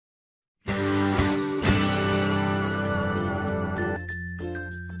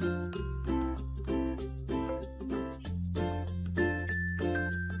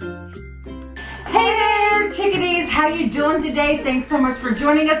how you doing today? Thanks so much for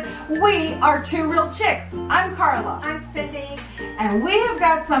joining us. We are Two Real Chicks. I'm Carla. I'm Cindy. And we have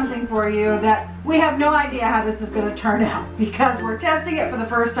got something for you that we have no idea how this is going to turn out because we're testing it for the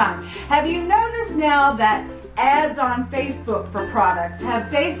first time. Have you noticed now that ads on Facebook for products have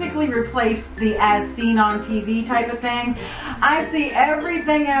basically replaced the as seen on TV type of thing? I see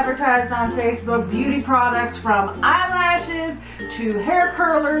everything advertised on Facebook, beauty products from eyelashes to hair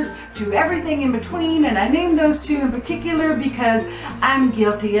curlers to everything in between, and I named those two in particular because I'm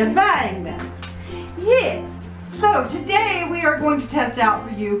guilty of buying them. Yes. So today we are going to test out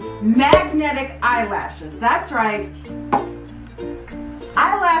for you magnetic eyelashes. That's right.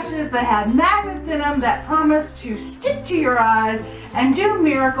 Eyelashes that have magnets in them that promise to stick to your eyes and do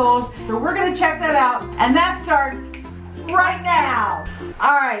miracles. So we're going to check that out, and that starts right now.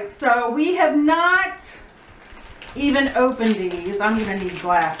 Alright, so we have not even opened these. I'm going to need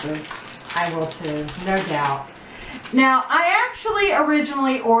glasses. I will too, no doubt. Now, I actually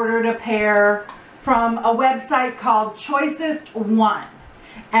originally ordered a pair from a website called Choicest One.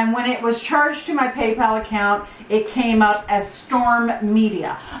 And when it was charged to my PayPal account, it came up as Storm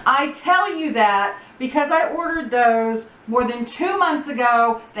Media. I tell you that because I ordered those more than 2 months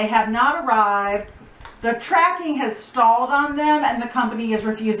ago. They have not arrived. The tracking has stalled on them, and the company is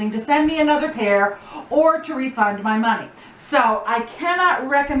refusing to send me another pair or to refund my money. So I cannot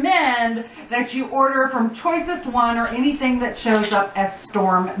recommend that you order from Choicest One or anything that shows up as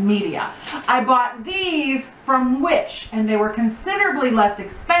Storm Media. I bought these from Wish, and they were considerably less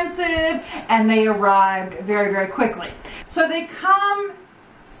expensive, and they arrived very, very quickly. So they come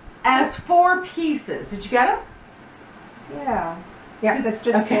as 4 pieces. Did you get them? Yeah. Yeah, that's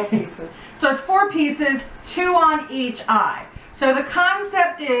just okay. 4 pieces. So it's 4 pieces, 2 on each eye. So the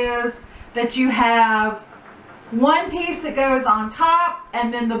concept is that you have one piece that goes on top,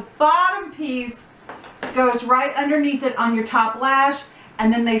 and then the bottom piece goes right underneath it on your top lash,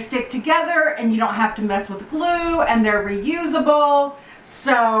 and then they stick together and you don't have to mess with glue, and they're reusable.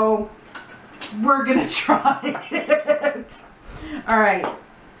 So we're gonna try it. All right.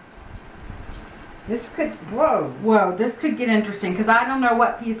 This could, whoa, this could get interesting because I don't know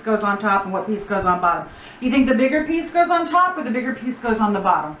what piece goes on top and what piece goes on bottom. You think the bigger piece goes on top or the bigger piece goes on the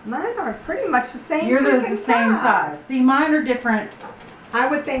bottom? Mine are pretty much the same. You're the same size. See, mine are different. I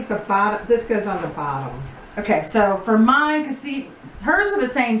would think the bottom, this goes on the bottom. Okay, so for mine, because see, hers are the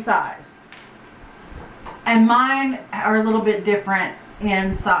same size. And mine are a little bit different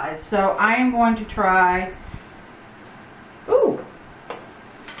in size. So I am going to try, ooh,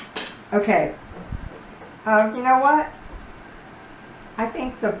 okay. You know what? I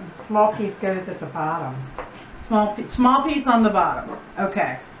think the small piece goes at the bottom. Small piece on the bottom.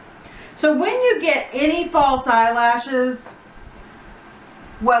 Okay. So when you get any false eyelashes,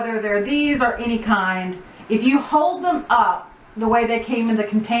 whether they're these or any kind, if you hold them up the way they came in the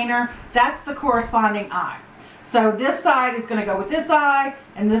container, that's the corresponding eye. So this side is going to go with this eye,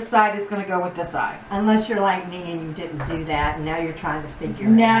 and this side is going to go with this eye. Unless you're like me and you didn't do that, and now you're trying to figure it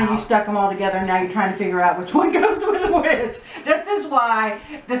out. Now you stuck them all together, and now you're trying to figure out which one goes with which. This is why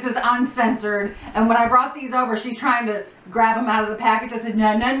this is uncensored. And when I brought these over, she's trying to grab them out of the package. I said,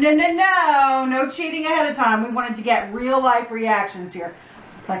 no, no, no, no, no. No cheating ahead of time. We wanted to get real life reactions here.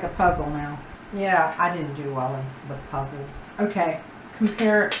 It's like a puzzle now. Yeah, I didn't do well with puzzles. Okay,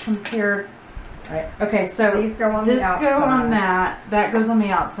 compare. Right. Okay, so these go on the outside. This go on that. That goes on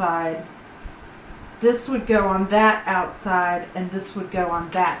the outside. This would go on that outside, and this would go on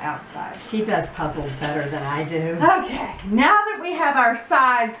that outside. She does puzzles better than I do. Okay, now that we have our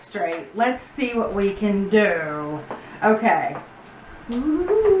sides straight, let's see what we can do. Okay. All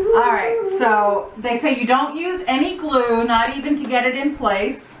right, so they say you don't use any glue, not even to get it in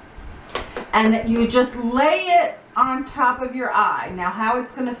place, and that you just lay it on top of your eye. Now how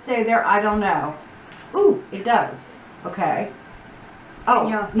it's going to stay there, I don't know. Ooh, it does. Okay. Oh,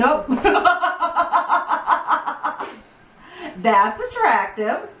 yeah. Nope. That's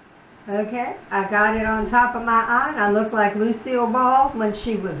attractive. Okay, I got it on top of my eye, and I look like Lucille Ball when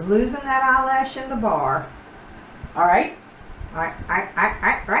she was losing that eyelash in the bar. All right. Right.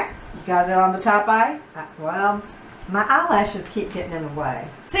 You got it on the top eye? Well, my eyelashes keep getting in the way.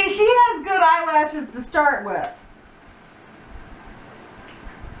 See, she has good eyelashes to start with.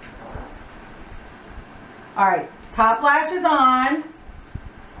 All right, top lash is on.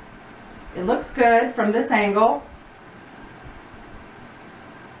 It looks good from this angle.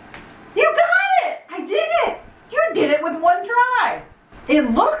 You got it! I did it! You did it with one try.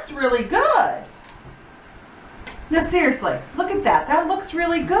 It looks really good. No, seriously, look at that. That looks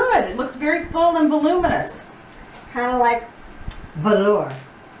really good. It looks very full and voluminous. Kind of like velour.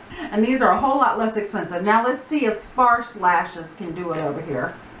 And these are a whole lot less expensive. Now let's see if sparse lashes can do it over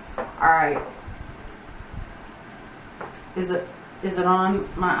here. All right. Is it on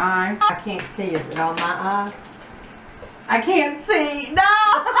my eye? I can't see. Is it on my eye? I can't see. No!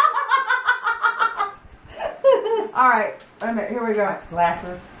 All right. Wait a minute. Here we go.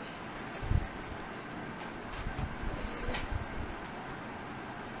 Glasses.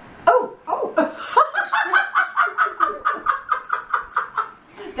 Oh! Oh!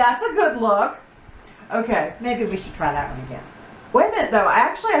 That's a good look. Okay. Maybe we should try that one again. Wait a minute though.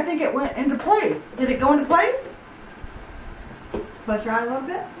 Actually, I think it went into place. Did it go into place? Close your eye a little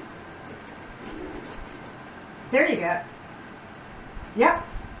bit. There you go. Yep.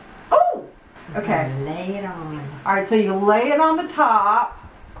 Oh! Okay. Lay it on. All right, so you lay it on the top.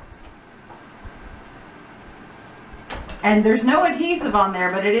 And there's no adhesive on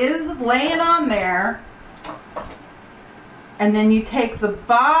there, but it is laying on there. And then you take the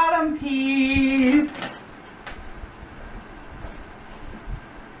bottom piece.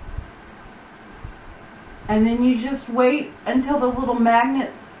 And then you just wait until the little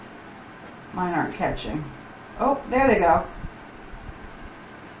magnets, mine aren't catching. Oh, there they go.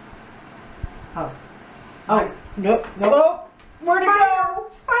 Oh. Oh, nope, nope. Oh, where'd it go?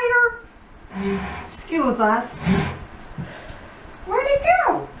 Spider! Excuse us. Where'd it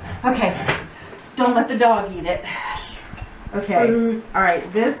go? Okay, don't let the dog eat it. Okay, Food. all right,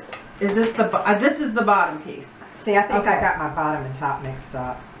 this is the bottom piece. See, I think Okay. I got my bottom and top mixed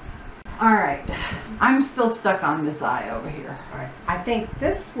up. All right, I'm still stuck on this eye over here. All right. I think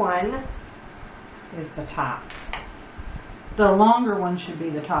this one is the top. The longer one should be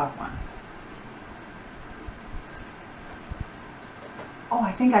the top one. Oh,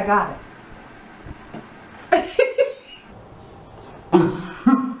 I think I got it.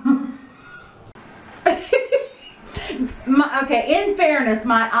 Okay, in fairness,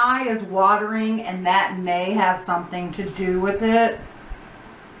 my eye is watering and that may have something to do with it.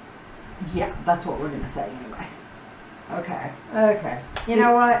 Yeah, that's what we're going to say anyway. Okay. Okay. You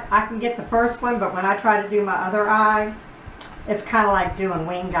know what? I can get the first one, but when I try to do my other eye, it's kind of like doing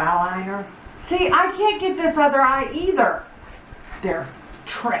winged eyeliner. See, I can't get this other eye either. They're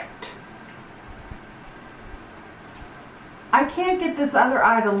tricked. I can't get this other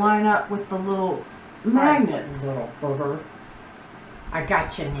eye to line up with the little magnets. Little booger. I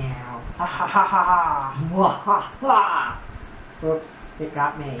got you now. Ha ha ha ha Ha ha. Whoops, it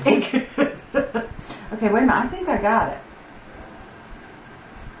got me. ha. Okay, wait a minute. I think I got it.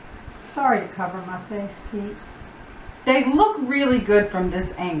 Sorry to cover my face, peeps. They look really good from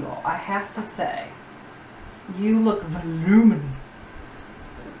this angle, I have to say. You look voluminous.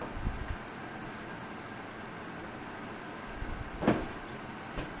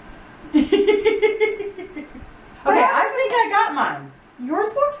 Okay, I think I got mine.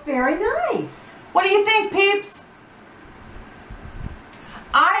 Yours looks very nice. What do you think, peeps?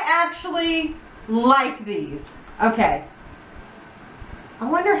 I actually like these. Okay. I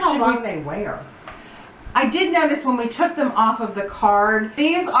wonder how Should long we- they wear. I did notice when we took them off of the card,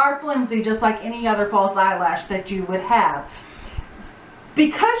 these are flimsy just like any other false eyelash that you would have.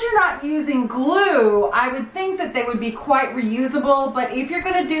 Because you're not using glue, I would think that they would be quite reusable, but if you're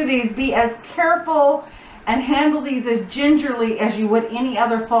going to do these, be as careful and handle these as gingerly as you would any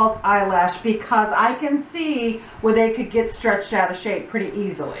other false eyelash, because I can see where they could get stretched out of shape pretty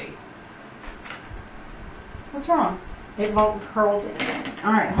easily. What's wrong? It won't curl down.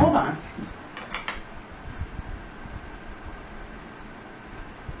 All right, hold on.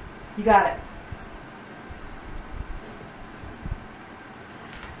 You got it.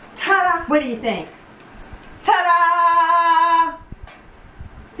 Ta-da! What do you think? Ta-da!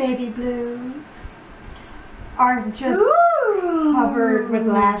 Baby blues are just Ooh. covered with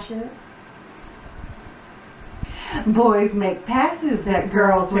lashes. Boys make passes at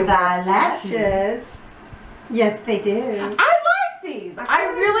girls with eyelashes. Yes, they do. I like these. I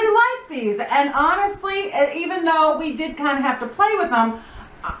really like these. And honestly, even though we did kind of have to play with them,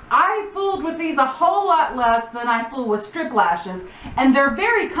 I fooled with these a whole lot less than I fool with strip lashes. And they're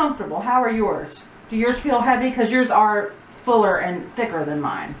very comfortable. How are yours? Do yours feel heavy? Because yours are fuller and thicker than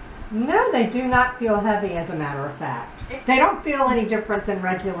mine. No, they do not feel heavy, as a matter of fact. They don't feel any different than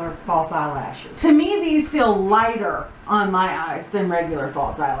regular false eyelashes. To me, these feel lighter on my eyes than regular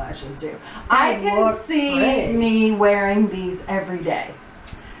false eyelashes do. I can look see pretty. me wearing these every day.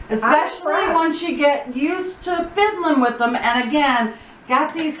 Especially impressed. once you get used to fiddling with them. And again,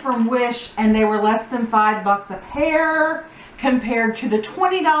 got these from Wish and they were less than $5 a pair compared to the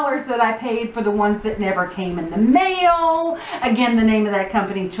 $20 that I paid for the ones that never came in the mail. Again, the name of that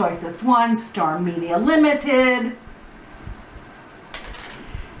company, Choicest One, Star Media Limited.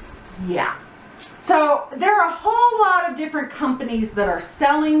 Yeah. So there are a whole lot of different companies that are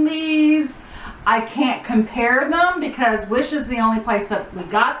selling these. I can't compare them because Wish is the only place that we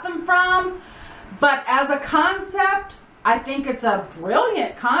got them from. But as a concept, I think it's a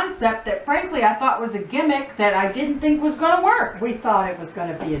brilliant concept that frankly I thought was a gimmick that I didn't think was going to work. We thought it was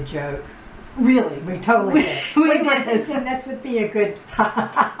going to be a joke. Really? We totally did. We were did. thinking this would be a good...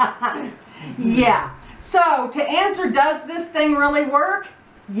 Yeah. So to answer, does this thing really work?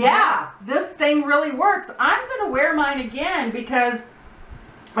 Yeah, this thing really works. I'm going to wear mine again because,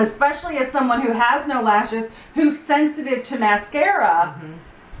 especially as someone who has no lashes, who's sensitive to mascara,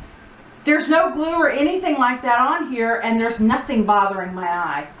 there's no glue or anything like that on here, and there's nothing bothering my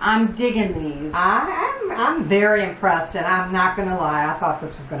eye. I'm digging these. I'm very impressed, and I'm not going to lie. I thought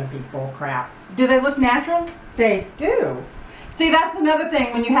this was going to be full crap. Do they look natural? They do. See, that's another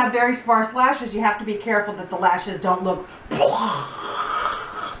thing. When you have very sparse lashes, you have to be careful that the lashes don't look...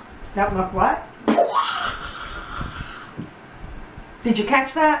 That look what? Did you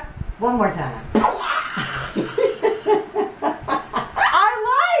catch that? One more time.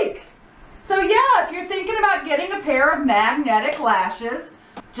 I like! So yeah, if you're thinking about getting a pair of magnetic lashes,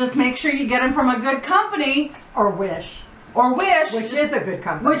 just make sure you get them from a good company. Or Wish. Or Wish. Which is a good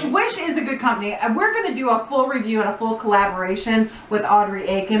company. Which Wish is a good company. And we're going to do a full review and a full collaboration with Audrey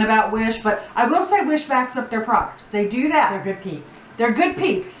Aiken about Wish. But I will say Wish backs up their products. They do that. They're good peeps. They're good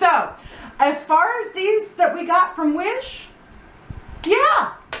peeps. So, as far as these that we got from Wish,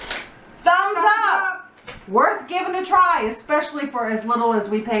 yeah, thumbs up. Worth giving a try, especially for as little as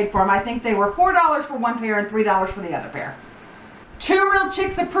we paid for them. I think they were $4 for one pair and $3 for the other pair. Two Real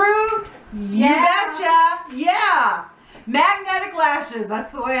Chicks approved? You betcha. Yeah. Magnetic lashes,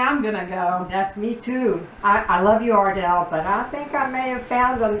 that's the way I'm gonna go. That's me too. I love you, Ardell, but I think I may have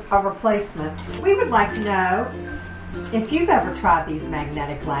found a replacement. We would like to know if you've ever tried these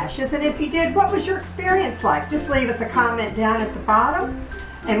magnetic lashes, and if you did, what was your experience like? Just leave us a comment down at the bottom,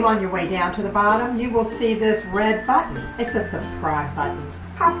 and on your way down to the bottom, you will see this red button. It's a subscribe button.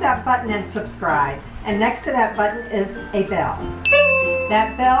 Pop that button and subscribe, and next to that button is a bell.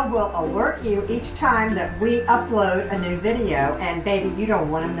 That bell will alert you each time that we upload a new video, and baby, you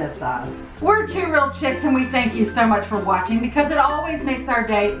don't want to miss us. We're Two Real Chicks, and we thank you so much for watching because it always makes our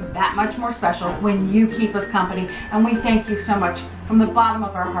day that much more special when you keep us company, and we thank you so much from the bottom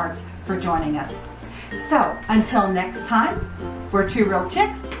of our hearts for joining us. So, until next time, we're Two Real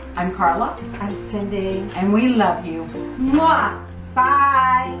Chicks. I'm Carla. I'm Cindy. And we love you. Mwah!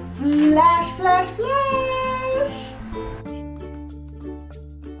 Bye! Flash, flash, flash!